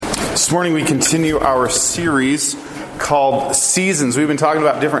This morning we continue our series called Seasons. We've been talking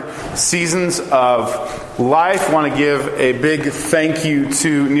about different seasons of life. I want to give a big thank you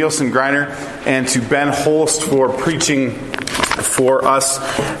to Nielsen Greiner and to Ben Holst for preaching for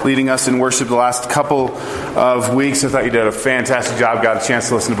us, leading us in worship the last couple of weeks. I thought you did a fantastic job. Got a chance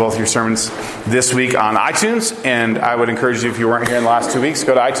to listen to both your sermons this week on iTunes, and I would encourage you, if you weren't here in the last 2 weeks,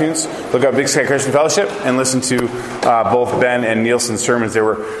 go to iTunes, look up Big Sky Christian Fellowship, and listen to both Ben and Nielsen's sermons. They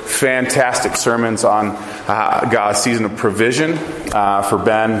were fantastic sermons on God's season of provision for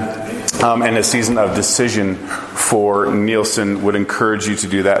Ben and a season of decision for Nielsen. Would encourage you to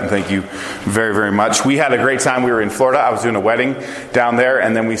do that, and thank you very, very much. We had a great time. We were in Florida. I was doing a wedding down there,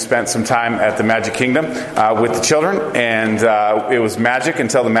 and then we spent some time at the Magic Kingdom with the children, and it was magic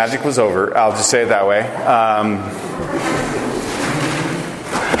until the magic was over. I'll just say it that way.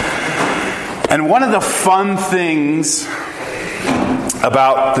 And one of the fun things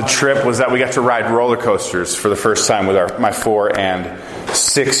about the trip was that we got to ride roller coasters for the first time with my 4 and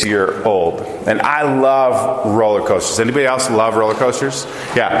 6-year-old. And I love roller coasters. Anybody else love roller coasters?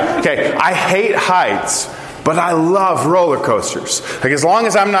 Yeah. Okay. I hate heights, but I love roller coasters. Like, as long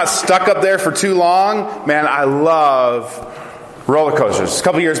as I'm not stuck up there for too long, man, I love roller coasters. A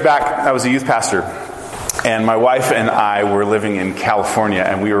couple years back, I was a youth pastor, and my wife and I were living in California,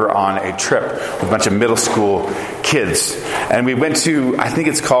 and we were on a trip with a bunch of middle school kids. And we went to, I think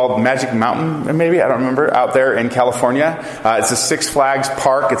it's called Magic Mountain, maybe, I don't remember, out there in California. It's a Six Flags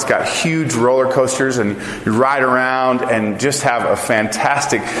park. It's got huge roller coasters, and you ride around and just have a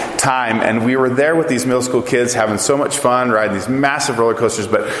fantastic time. And we were there with these middle school kids having so much fun, riding these massive roller coasters.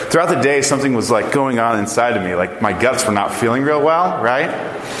 But throughout the day, something was like going on inside of me. Like, my guts were not feeling real well, right?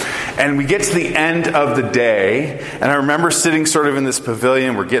 And we get to the end of the day, and I remember sitting sort of in this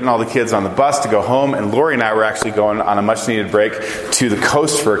pavilion. We're getting all the kids on the bus to go home, and Lori and I were actually going on a much-needed break to the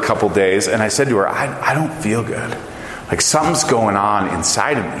coast for a couple days. And I said to her, I don't feel good. Like, something's going on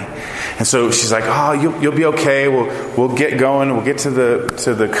inside of me. And so she's like, oh, you'll be okay. We'll get going. We'll get to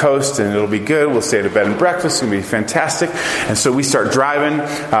the coast, and it'll be good. We'll stay at a bed and breakfast. It's going to be fantastic. And so we start driving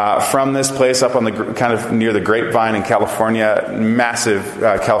from this place up on the kind of near the Grapevine in California, massive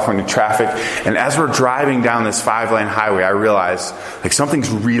California traffic. And as we're driving down this 5-lane highway, I realize, like, something's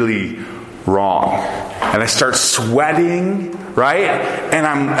really wrong. And I start sweating, right? And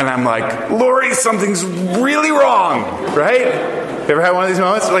I'm like, Lori, something's really wrong, right? You ever had one of these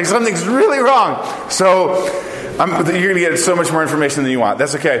moments? Like, something's really wrong. So you're going to get so much more information than you want.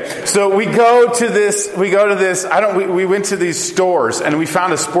 That's okay. So we go to this. We went to these stores, and we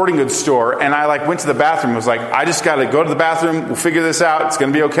found a sporting goods store. And I went to the bathroom. I was like, I just got to go to the bathroom. We'll figure this out. It's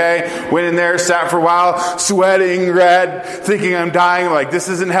going to be okay. Went in there, sat for a while, sweating, red, thinking I'm dying. Like, this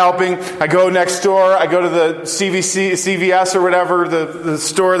isn't helping. I go next door. I go to the CVS or whatever, the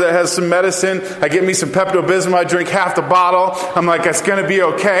store that has some medicine. I get me some Pepto-Bismol. I drink half the bottle. I'm like, it's going to be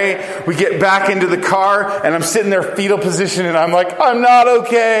okay. We get back into the car, and I'm sitting there fetal position, and I'm like, I'm not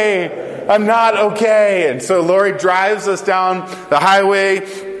okay. And so Lori drives us down the highway.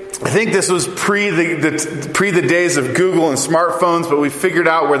 I think this was pre the days of Google and smartphones, but we figured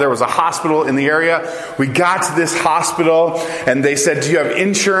out where there was a hospital in the area. We got to this hospital, and they said, do you have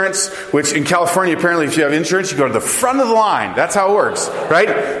insurance? Which in California, apparently, if you have insurance, you go to the front of the line. That's how it works,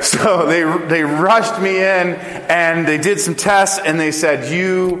 right? So they rushed me in, and they did some tests, and they said,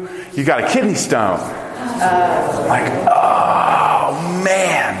 you got a kidney stone. Like, oh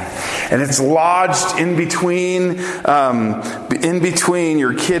man. And it's lodged in between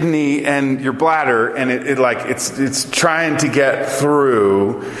your kidney and your bladder, and it's trying to get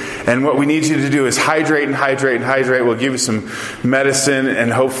through. And what we need you to do is hydrate and hydrate and hydrate. We'll give you some medicine,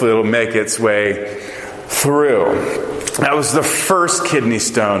 and hopefully it'll make its way through. That was the first kidney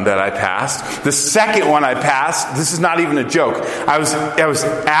stone that I passed. The second one I passed, this is not even a joke. I was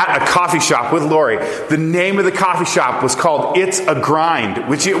at a coffee shop with Lori. The name of the coffee shop was called It's a Grind,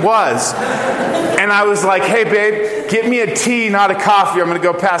 which it was. And I was like, hey babe, get me a tea, not a coffee. I'm going to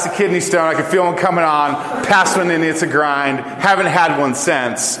go pass a kidney stone. I can feel one coming on. Pass one in It's a Grind. Haven't had one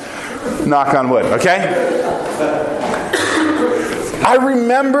since. Knock on wood, okay? I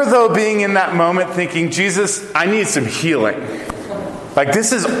remember, though, being in that moment thinking, Jesus, I need some healing. Like,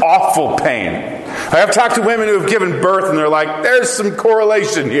 this is awful pain. I've talked to women who have given birth, and they're like, there's some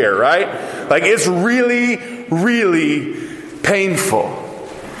correlation here, right? Like, it's really, really painful.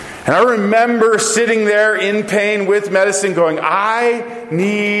 And I remember sitting there in pain with medicine going, I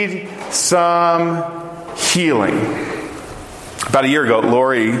need some healing. About a year ago,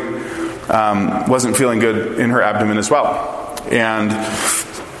 Lori wasn't feeling good in her abdomen as well. And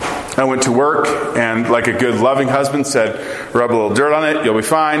I went to work, and like a good loving husband said, rub a little dirt on it, you'll be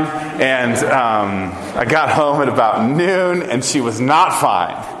fine. And I got home at about noon, and she was not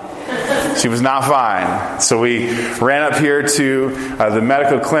fine. She was not fine. So we ran up here to the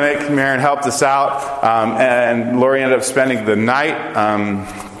medical clinic. Maren helped us out, and Lori ended up spending the night.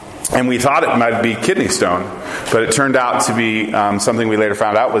 And we thought it might be kidney stone, but it turned out to be something we later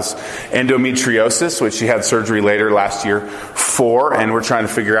found out was endometriosis, which she had surgery later last year for. And we're trying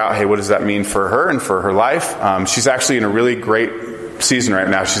to figure out, hey, what does that mean for her and for her life? She's actually in a really great season right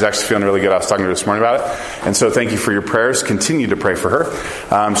now. She's actually feeling really good. I was talking to her this morning about it. And so thank you for your prayers. Continue to pray for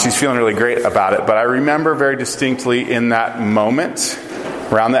her. She's feeling really great about it. But I remember very distinctly in that moment,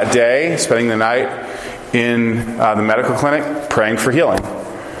 around that day, spending the night in the medical clinic, praying for healing.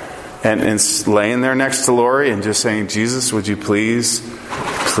 And laying there next to Lori and just saying, Jesus, would you please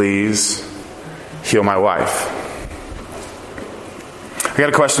heal my wife? I got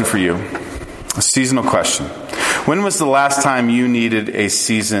a question for you. A seasonal question. When was the last time you needed a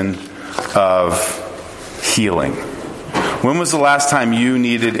season of healing? When was the last time you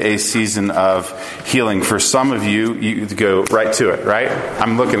needed a season of healing? For some of you, you go right to it, right?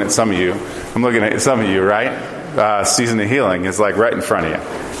 I'm looking at some of you. Right? Season of healing is like right in front of you.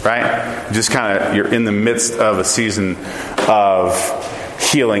 Right? Just kind of, you're in the midst of a season of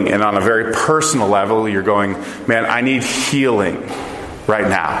healing. And on a very personal level, you're going, man, I need healing right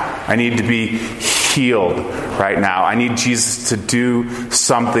now. I need to be healed right now. I need Jesus to do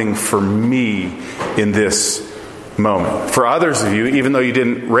something for me in this moment. For others of you, even though you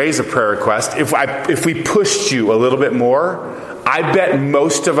didn't raise a prayer request, if we pushed you a little bit more, I bet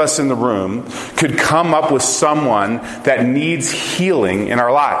most of us in the room could come up with someone that needs healing in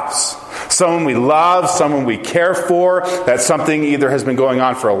our lives. Someone we love, someone we care for, that something either has been going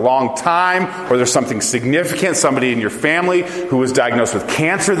on for a long time or there's something significant, somebody in your family who was diagnosed with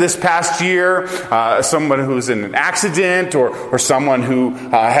cancer this past year, someone who was in an accident or someone who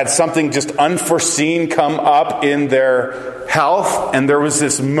had something just unforeseen come up in their health. And there was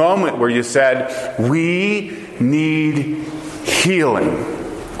this moment where you said, we need healing.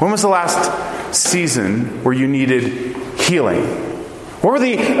 When was the last season where you needed healing? What were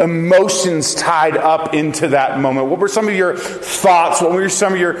the emotions tied up into that moment? What were some of your thoughts? What were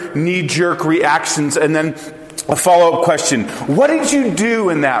some of your knee-jerk reactions? And then a follow-up question. What did you do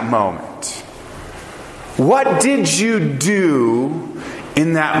in that moment? What did you do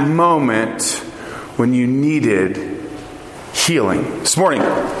in that moment when you needed healing? This morning,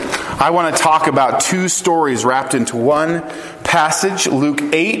 I want to talk about two stories wrapped into one passage, Luke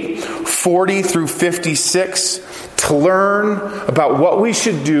 8:40 through 56, to learn about what we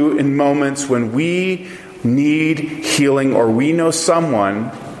should do in moments when we need healing or we know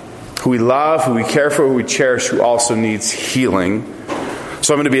someone who we love, who we care for, who we cherish, who also needs healing.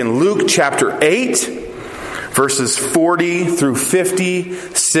 So I'm going to be in Luke chapter 8, verses 40 through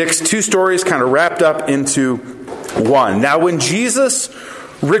 56. Two stories kind of wrapped up into one. Now when Jesus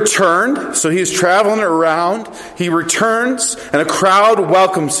returned, so he's traveling around, he returns and a crowd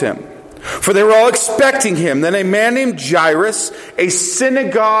welcomes him, for they were all expecting him. Then a man named Jairus, a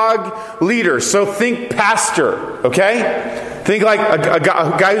synagogue leader, so think pastor, okay? Think like a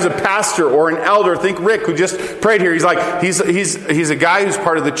guy who's a pastor or an elder. Think Rick, who just prayed here. He's like, he's a guy who's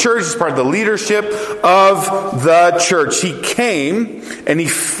part of the church. He's part of the leadership of the church. He came and he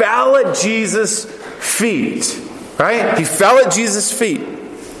fell at Jesus' feet, right? He fell at Jesus' feet,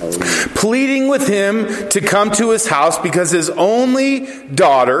 pleading with him to come to his house because his only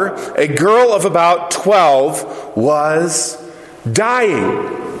daughter, a girl of about 12, was dying.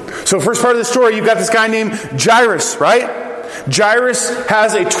 So first part of the story, you've got this guy named Jairus, right? Jairus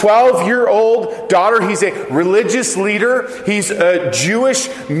has a 12-year-old daughter. He's a religious leader. He's a Jewish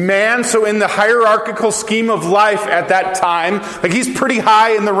man. So in the hierarchical scheme of life at that time, like he's pretty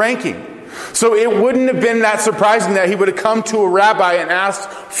high in the ranking. So it wouldn't have been that surprising that he would have come to a rabbi and asked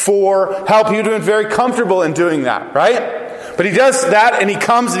for help. He would have been very comfortable in doing that, right? But he does that and he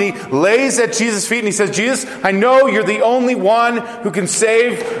comes and he lays at Jesus' feet and he says, Jesus, I know you're the only one who can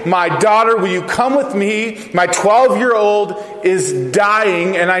save my daughter. Will you come with me? My 12-year-old is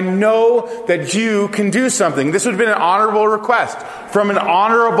dying and I know that you can do something. This would have been an honorable request from an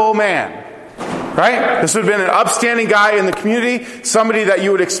honorable man. Right? This would have been an upstanding guy in the community, somebody that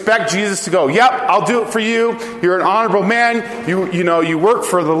you would expect Jesus to go, yep, I'll do it for you. You're an honorable man. You work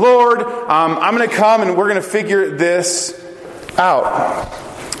for the Lord. I'm going to come and we're going to figure this out.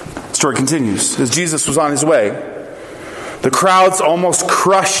 The story continues. As Jesus was on his way, the crowds almost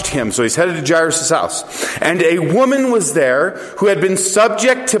crushed him. So he's headed to Jairus' house. And a woman was there who had been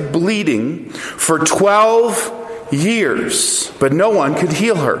subject to bleeding for 12 years, but no one could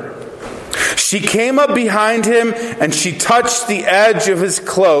heal her. She came up behind him and she touched the edge of his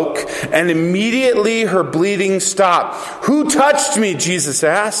cloak, and immediately her bleeding stopped. "Who touched me?" Jesus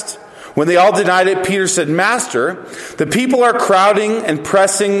asked. When they all denied it, Peter said, "Master, the people are crowding and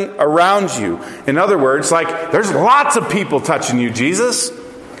pressing around you." In other words, there's lots of people touching you, Jesus.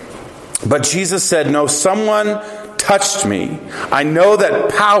 But Jesus said, "No, someone touched me. I know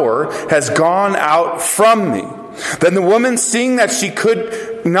that power has gone out from me." Then the woman, seeing that she could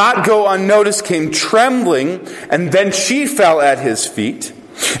not go unnoticed, came trembling, and then she fell at his feet.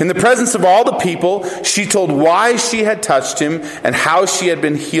 In the presence of all the people, she told why she had touched him and how she had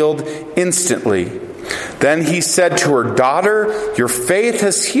been healed instantly. Then he said to her, "Daughter, your faith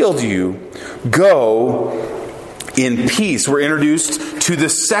has healed you. Go in peace." We're introduced to the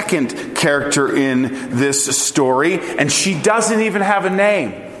second character in this story, and she doesn't even have a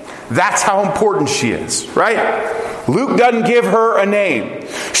name. That's how important she is, right? Luke doesn't give her a name.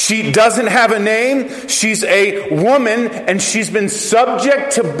 She doesn't have a name. She's a woman, and she's been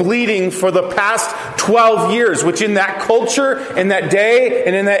subject to bleeding for the past 12 years, which in that culture, in that day,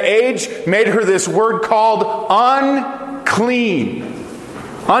 and in that age, made her this word called unclean.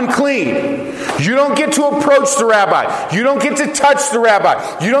 Unclean. You don't get to approach the rabbi. You don't get to touch the rabbi.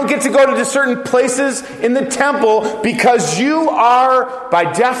 You don't get to go to certain places in the temple because you are, by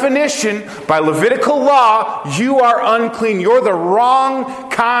definition, by Levitical law, you are unclean. You're the wrong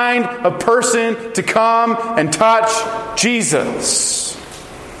kind of person to come and touch Jesus.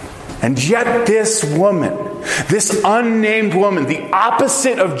 And yet this woman, this unnamed woman, the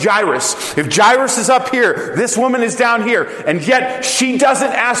opposite of Jairus. If Jairus is up here, this woman is down here. And yet she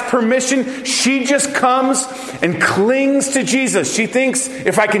doesn't ask permission. She just comes and clings to Jesus. She thinks,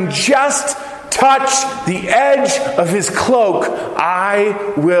 if I can just touch the edge of his cloak, I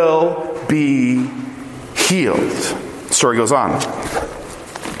will be healed. The story goes on.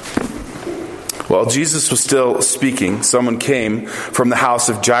 While Jesus was still speaking, someone came from the house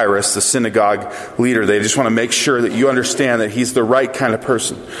of Jairus, the synagogue leader. They just want to make sure that you understand that he's the right kind of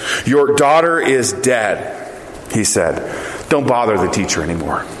person. "Your daughter is dead," he said. "Don't bother the teacher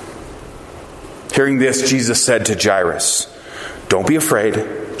anymore." Hearing this, Jesus said to Jairus, "Don't be afraid,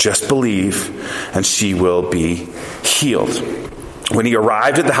 just believe, and she will be healed." When he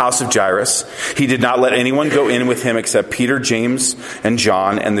arrived at the house of Jairus, he did not let anyone go in with him except Peter, James, and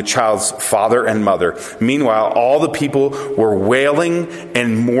John, and the child's father and mother. Meanwhile, all the people were wailing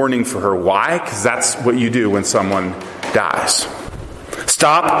and mourning for her. Why? Because that's what you do when someone dies.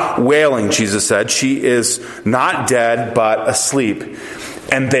 "Stop wailing," Jesus said. "She is not dead, but asleep."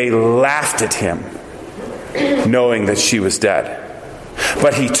 And they laughed at him, knowing that she was dead.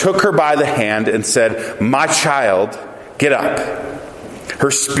 But he took her by the hand and said, "My child, get up." Her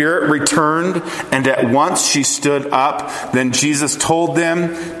spirit returned, and at once she stood up. Then Jesus told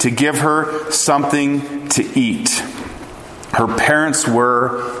them to give her something to eat. Her parents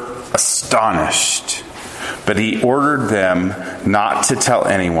were astonished, but he ordered them not to tell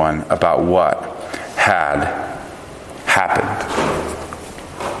anyone about what had happened.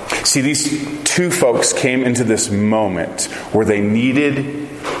 See, these two folks came into this moment where they needed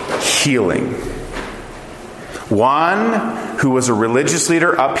healing. One who was a religious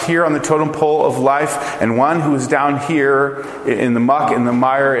leader up here on the totem pole of life, and one who was down here in the muck, in the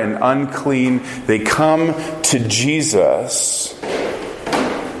mire, and unclean. They come to Jesus.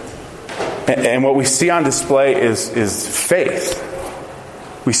 And what we see on display is faith.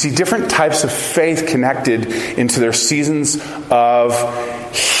 We see different types of faith connected into their seasons of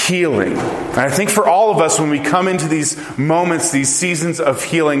healing. And I think for all of us, when we come into these moments, these seasons of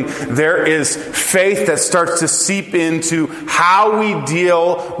healing, there is faith that starts to seep into how we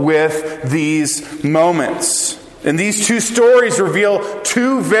deal with these moments. And these two stories reveal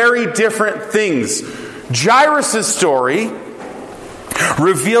two very different things. Jairus' story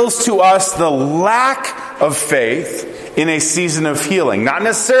reveals to us the lack of faith in a season of healing. Not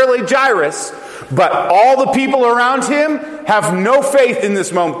necessarily Jairus, but all the people around him have no faith in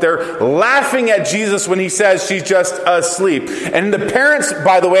this moment. They're laughing at Jesus when he says she's just asleep. And the parents,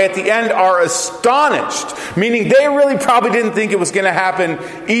 by the way, at the end are astonished, meaning they really probably didn't think it was going to happen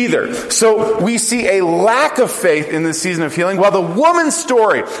either. So we see a lack of faith in this season of healing, while the woman's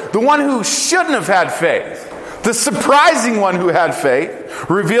story, the one who shouldn't have had faith, the surprising one who had faith,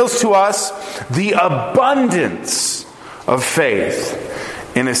 reveals to us the abundance of faith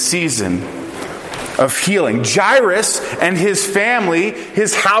in a season of healing. Jairus and his family,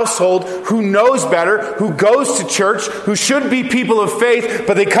 his household, who knows better, who goes to church, who should be people of faith,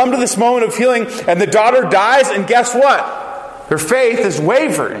 but they come to this moment of healing and the daughter dies, and guess what? Their faith is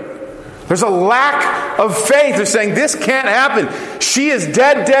wavering. There's a lack of faith. They're saying, this can't happen. She is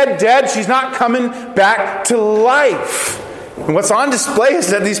dead, dead, dead. She's not coming back to life. And what's on display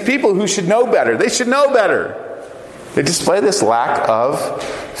is that these people who should know better, they should know better. They display this lack of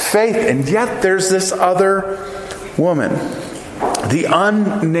faith. And yet there's this other woman. The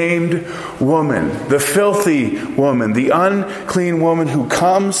unnamed woman, the filthy woman, the unclean woman who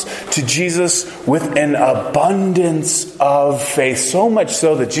comes to Jesus with an abundance of faith. So much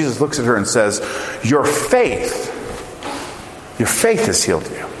so that Jesus looks at her and says, your faith has healed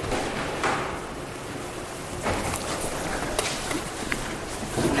you.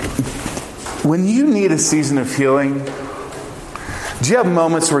 When you need a season of healing, do you have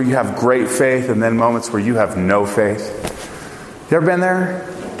moments where you have great faith and then moments where you have no faith? You ever been there?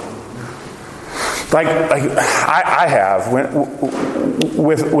 Like I have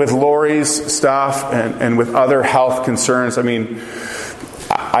with Lori's stuff and with other health concerns. I mean,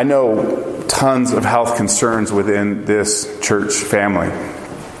 I know tons of health concerns within this church family.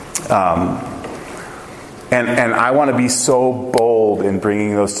 And I want to be so bold in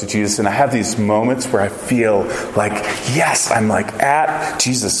bringing those to Jesus. And I have these moments where I feel like, yes, I'm like at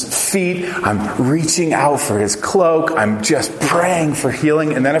Jesus' feet. I'm reaching out for his cloak. I'm just praying for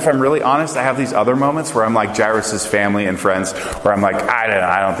healing. And then if I'm really honest, I have these other moments where I'm like Jairus' family and friends, where I'm like,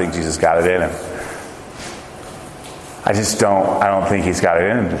 I don't think Jesus got it in him. I don't think he's got it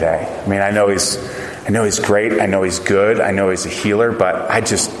in him today. I mean, I know he's great. I know he's good. I know he's a healer, but I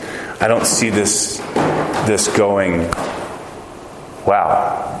don't see this going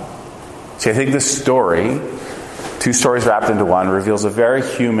well. See, I think this story, two stories wrapped into one, reveals a very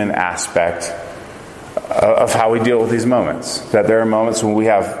human aspect of how we deal with these moments. That there are moments when we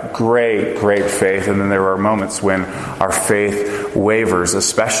have great, great faith, and then there are moments when our faith wavers,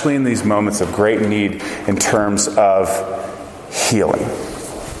 especially in these moments of great need in terms of healing.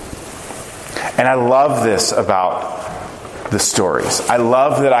 And I love this about the stories. I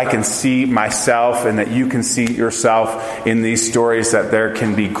love that I can see myself and that you can see yourself in these stories, that there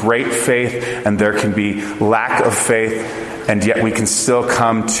can be great faith and there can be lack of faith, and yet we can still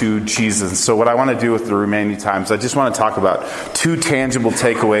come to Jesus. So what I want to do with the remaining times, I just want to talk about two tangible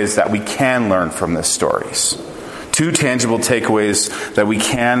takeaways that we can learn from these stories. Two tangible takeaways that we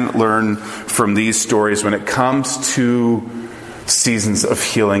can learn from these stories when it comes to seasons of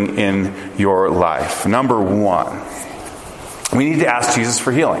healing in your life. Number one, we need to ask Jesus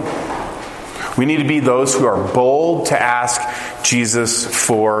for healing. We need to be those who are bold to ask Jesus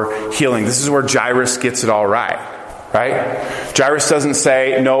for healing. This is where Jairus gets it all right? Jairus doesn't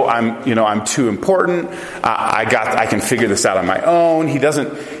say, "No, I'm too important. I can figure this out on my own." He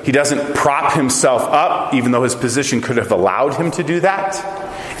doesn't prop himself up, even though his position could have allowed him to do that.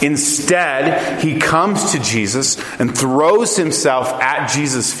 Instead, he comes to Jesus and throws himself at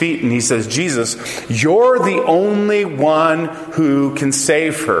Jesus' feet, and he says, "Jesus, you're the only one who can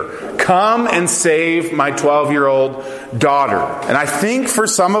save her. Come and save my 12-year-old daughter." And I think for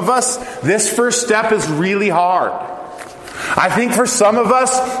some of us, this first step is really hard. I think for some of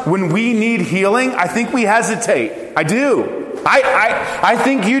us, when we need healing, I think we hesitate. I do. I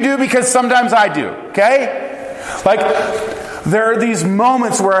think you do, because sometimes I do. Okay? Like, there are these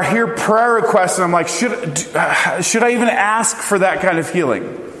moments where I hear prayer requests and I'm like, should I even ask for that kind of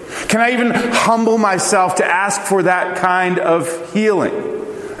healing? Can I even humble myself to ask for that kind of healing?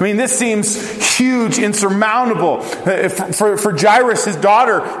 I mean, this seems huge, insurmountable. For Jairus, his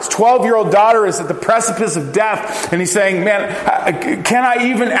 12-year-old daughter is at the precipice of death. And he's saying, man, can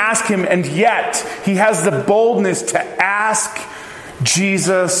I even ask him? And yet, he has the boldness to ask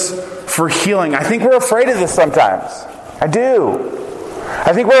Jesus for healing. I think we're afraid of this sometimes. I do.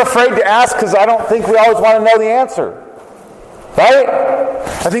 I think we're afraid to ask because I don't think we always want to know the answer. Right?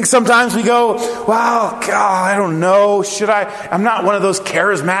 I think sometimes we go, well, God, I don't know. I'm not one of those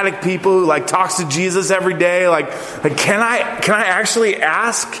charismatic people who talks to Jesus every day. Can I actually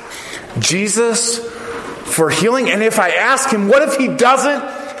ask Jesus for healing? And if I ask him, what if he doesn't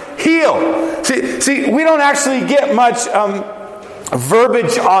heal? See, we don't actually get much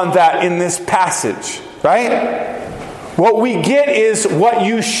verbiage on that in this passage, right? What we get is what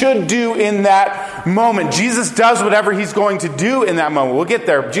you should do in that moment. Jesus does whatever he's going to do in that moment. We'll get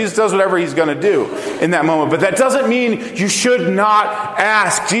there. Jesus does whatever he's going to do in that moment. But that doesn't mean you should not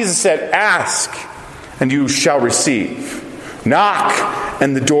ask. Jesus said, ask and you shall receive. Knock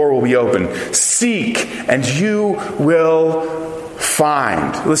and the door will be open. Seek and you will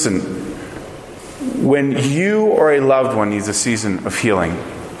find. Listen, when you or a loved one needs a season of healing,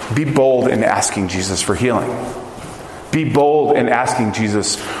 be bold in asking Jesus for healing. Be bold in asking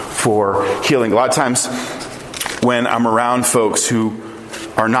Jesus for healing. A lot of times when I'm around folks who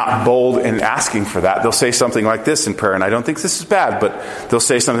are not bold in asking for that. They'll say something like this in prayer, and I don't think this is bad, but they'll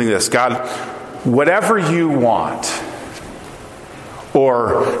say something like this: God, whatever you want,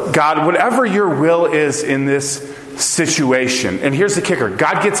 or God, whatever your will is in this situation. And here's the kicker: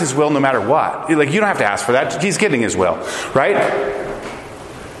 God gets his will no matter what. Like, you don't have to ask for that. He's getting his will, right?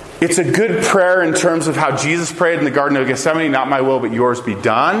 It's a good prayer in terms of how Jesus prayed in the Garden of Gethsemane: not my will, but yours be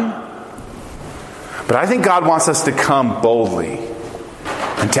done. But I think God wants us to come boldly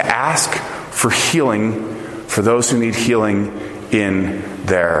and to ask for healing for those who need healing in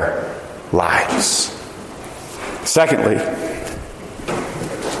their lives. Secondly,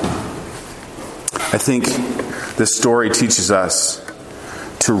 I think this story teaches us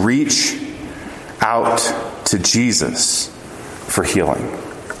to reach out to Jesus for healing.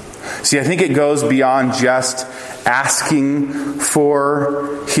 See, I think it goes beyond just asking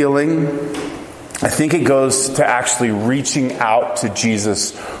for healing. I think it goes to actually reaching out to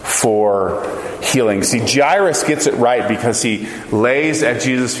Jesus for healing. See, Jairus gets it right because he lays at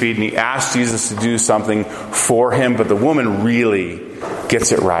Jesus' feet and he asks Jesus to do something for him. But the woman really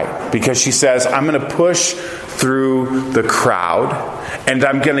gets it right because she says, I'm going to push through the crowd and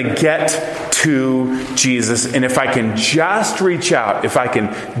I'm going to get to Jesus. And if I can just reach out, if I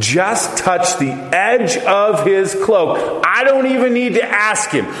can just touch the edge of his cloak, I don't even need to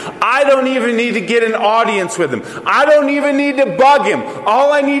ask him. I don't even need to get an audience with him. I don't even need to bug him.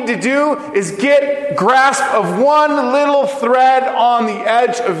 All I need to do is get grasp of one little thread on the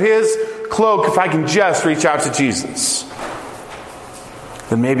edge of his cloak. If I can just reach out to Jesus,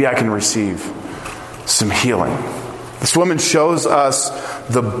 then maybe I can receive some healing. This woman shows us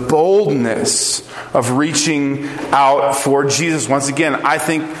the boldness of reaching out for Jesus. Once again, I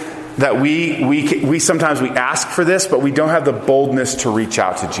think that we sometimes we ask for this, but we don't have the boldness to reach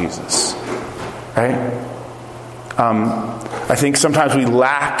out to Jesus. Right? I think sometimes we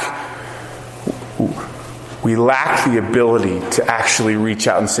lack the ability to actually reach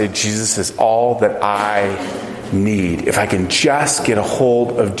out and say, Jesus is all that I need. If I can just get a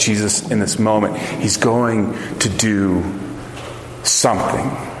hold of Jesus in this moment, he's going to do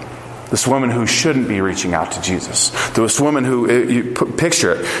something. This woman who shouldn't be reaching out to Jesus. This woman who, you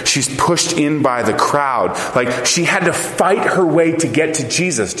picture it, she's pushed in by the crowd. Like, she had to fight her way to get to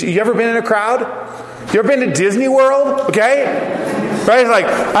Jesus. You ever been in a crowd? You ever been to Disney World? Okay? Right? It's like,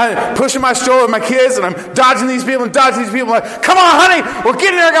 I'm pushing my stroller with my kids and I'm dodging these people and dodging these people. I'm like, come on, honey, we're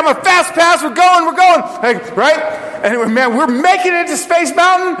getting there. I got my fast pass. We're going. Like, right? And man, we're making it to Space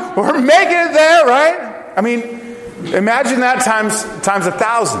Mountain. We're making it there, right? I mean, imagine that times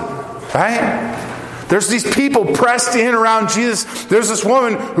 1,000, right? There's these people pressed in around Jesus. There's this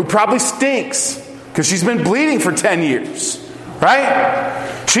woman who probably stinks because she's been bleeding for 10 years, right?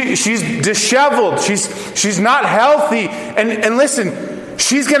 She's disheveled. She's not healthy. And listen,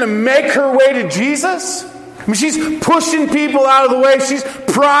 she's going to make her way to Jesus. I mean, she's pushing people out of the way. She's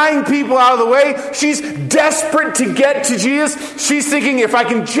prying people out of the way. She's desperate to get to Jesus. She's thinking, if I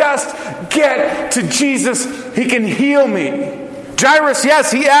can just get to Jesus, he can heal me. Jairus,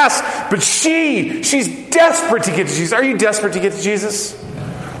 yes, he asked, but she's desperate to get to Jesus. Are you desperate to get to Jesus?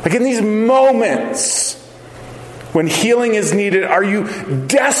 Like, in these moments when healing is needed, are you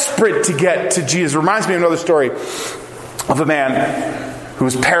desperate to get to Jesus? It reminds me of another story of a man who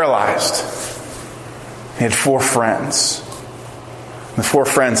was paralyzed. He had 4 friends. The 4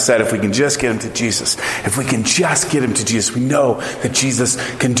 friends said, if we can just get him to Jesus, if we can just get him to Jesus, we know that Jesus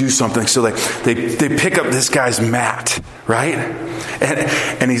can do something. So they pick up this guy's mat, right?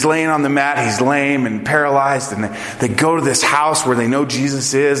 And he's laying on the mat. He's lame and paralyzed. And they go to this house where they know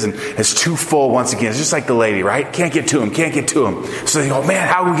Jesus is. And it's too full once again. It's just like the lady, right? Can't get to him. So they go, man,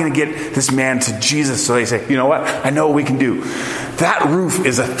 how are we going to get this man to Jesus? So they say, you know what? I know what we can do. That roof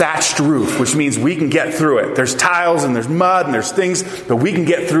is a thatched roof, which means we can get through it. There's tiles and there's mud and there's things, but we can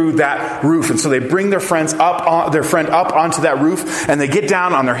get through that roof. And so they bring their friend up onto that roof, and they get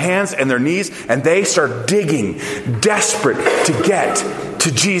down on their hands and their knees, and they start digging, desperate to get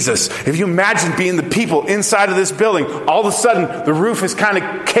to Jesus. If you imagine being the people inside of this building, all of a sudden the roof is kind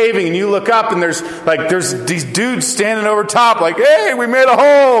of caving, and you look up and there's these dudes standing over top, like, hey, we made a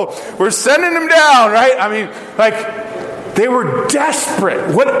hole. We're sending them down, right? I mean, like, they were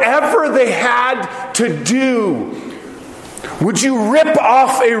desperate. Whatever they had to do. Would you rip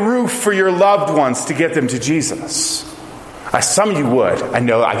off a roof for your loved ones to get them to Jesus? Some of you would. I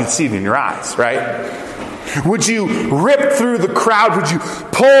know, I can see it in your eyes, right? Would you rip through the crowd? Would you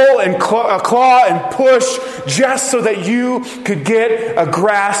pull and claw and push just so that you could get a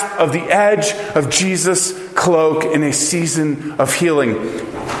grasp of the edge of Jesus' cloak in a season of healing?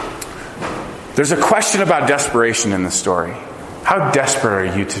 There's a question about desperation in this story. How desperate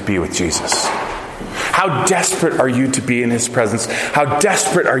are you to be with Jesus? How desperate are you to be in his presence? How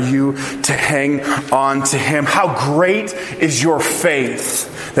desperate are you to hang on to him? How great is your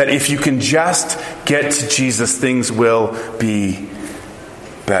faith that if you can just get to Jesus, things will be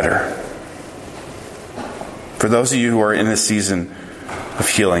better. For those of you who are in this season of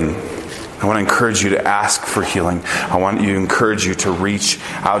healing, I want to encourage you to ask for healing. I want to encourage you to reach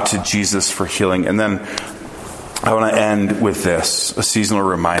out to Jesus for healing. And then I want to end with this, a seasonal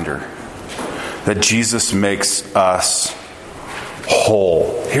reminder that Jesus makes us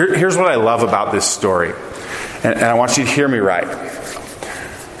whole. Here's what I love about this story. And I want you to hear me right.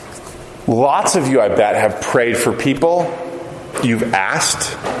 Lots of you, I bet, have prayed for people you've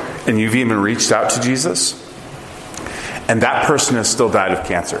asked, and you've even reached out to Jesus, and that person has still died of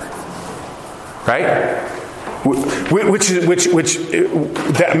cancer. Right? Which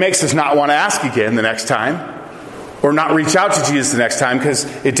that makes us not want to ask again the next time, or not reach out to Jesus the next time because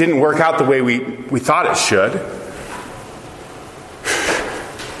it didn't work out the way we thought it should.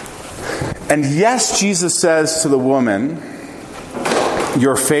 And yes, Jesus says to the woman,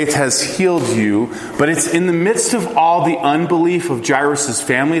 your faith has healed you, but it's in the midst of all the unbelief of Jairus'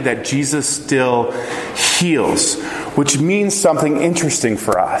 family that Jesus still heals, which means something interesting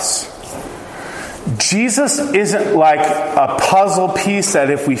for us. Jesus isn't like a puzzle piece that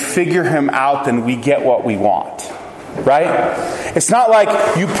if we figure him out, then we get what we want. Right? It's not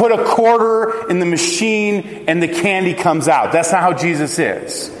like you put a quarter in the machine and the candy comes out. That's not how Jesus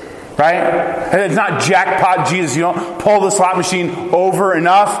is. Right? And it's not jackpot Jesus. You don't pull the slot machine over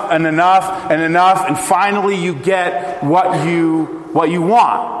enough and enough and enough, and finally you get what you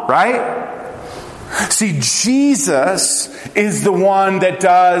want. Right? See, Jesus is the one that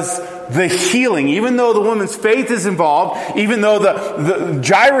does the healing. Even though the woman's faith is involved, even though the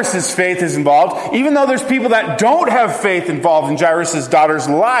Jairus' faith is involved, even though there's people that don't have faith involved in Jairus' daughter's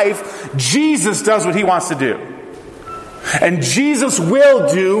life, Jesus does what he wants to do. And Jesus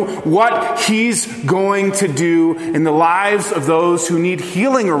will do what he's going to do in the lives of those who need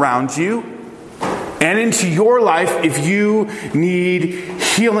healing around you and into your life if you need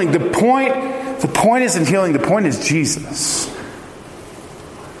healing. The point isn't healing, the point is Jesus.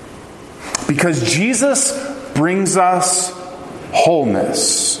 Because Jesus brings us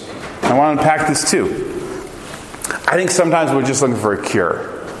wholeness. I want to unpack this too. I think sometimes we're just looking for a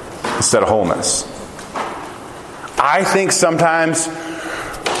cure instead of wholeness. I think sometimes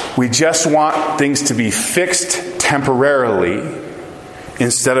we just want things to be fixed temporarily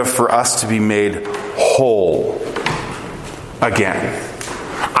instead of for us to be made whole again.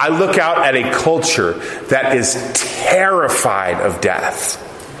 I look out at a culture that is terrified of death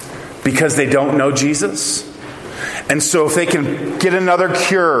because they don't know Jesus. And so if they can get another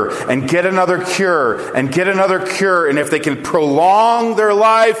cure and get another cure and get another cure, and if they can prolong their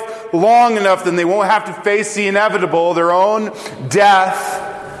life long enough, then they won't have to face the inevitable, their own death,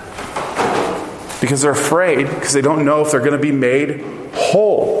 because they're afraid, because they don't know if they're going to be made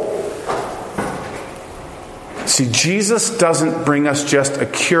whole. See, Jesus doesn't bring us just a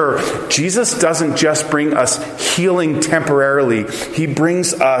cure. Jesus doesn't just bring us healing temporarily. He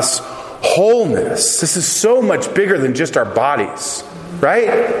brings us wholeness. This is so much bigger than just our bodies, right?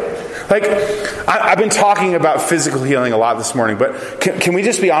 Like, I've been talking about physical healing a lot this morning, but can we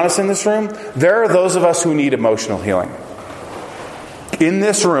just be honest in this room? There are those of us who need emotional healing. In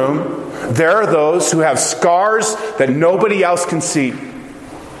this room, there are those who have scars that nobody else can see.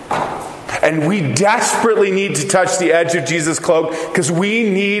 And we desperately need to touch the edge of Jesus' cloak because we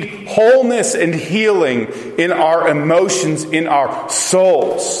need wholeness and healing in our emotions, in our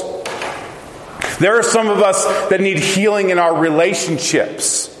souls. There are some of us that need healing in our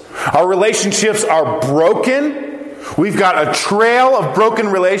relationships. Our relationships are broken. We've got a trail of broken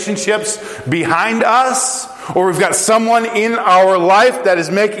relationships behind us. Or we've got someone in our life that is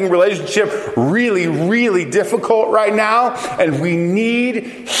making relationship really, really difficult right now. And we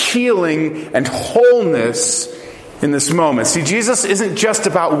need healing and wholeness in this moment. See, Jesus isn't just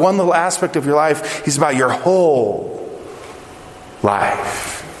about one little aspect of your life. He's about your whole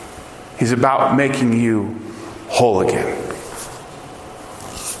life. He's about making you whole again.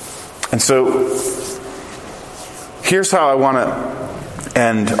 And so, here's how I want to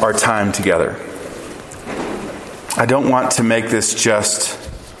end our time together. I don't want to make this just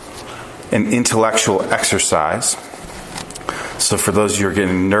an intellectual exercise. So for those of you who are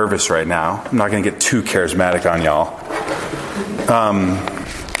getting nervous right now, I'm not going to get too charismatic on y'all.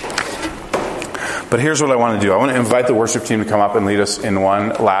 But here's what I want to do. I want to invite the worship team to come up and lead us in one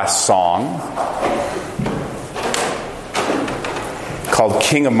last song called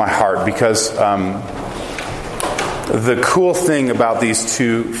King of My Heart, because The cool thing about these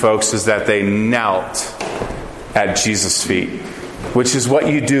two folks is that they knelt at Jesus' feet, which is what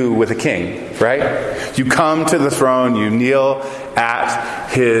you do with a king, right? You come to the throne, you kneel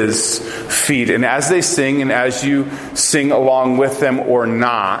at his feet. And as they sing, and as you sing along with them or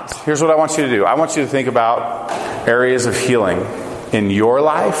not, here's what I want you to do. I want you to think about areas of healing in your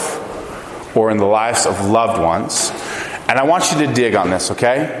life or in the lives of loved ones. And I want you to dig on this,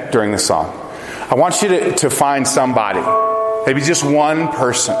 okay, during the song. I want you to find somebody, maybe just one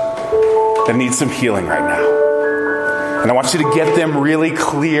person that needs some healing right now. And I want you to get them really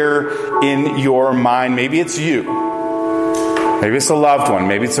clear in your mind. Maybe it's you. Maybe it's a loved one.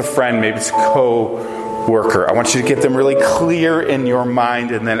 Maybe it's a friend. Maybe it's a co-worker. I want you to get them really clear in your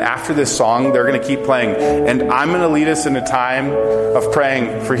mind. And then after this song, they're going to keep playing. And I'm going to lead us in a time of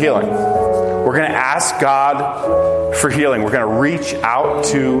praying for healing. We're going to ask God for healing. We're going to reach out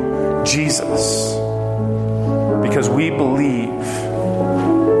to Jesus because we believe,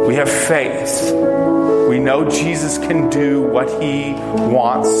 we have faith. We know Jesus can do what he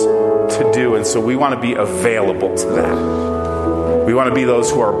wants to do, and so we want to be available to that. We want to be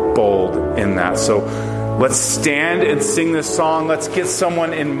those who are bold in that. So let's stand and sing this song. Let's get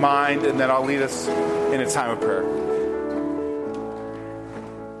someone in mind, and then I'll lead us in a time of prayer.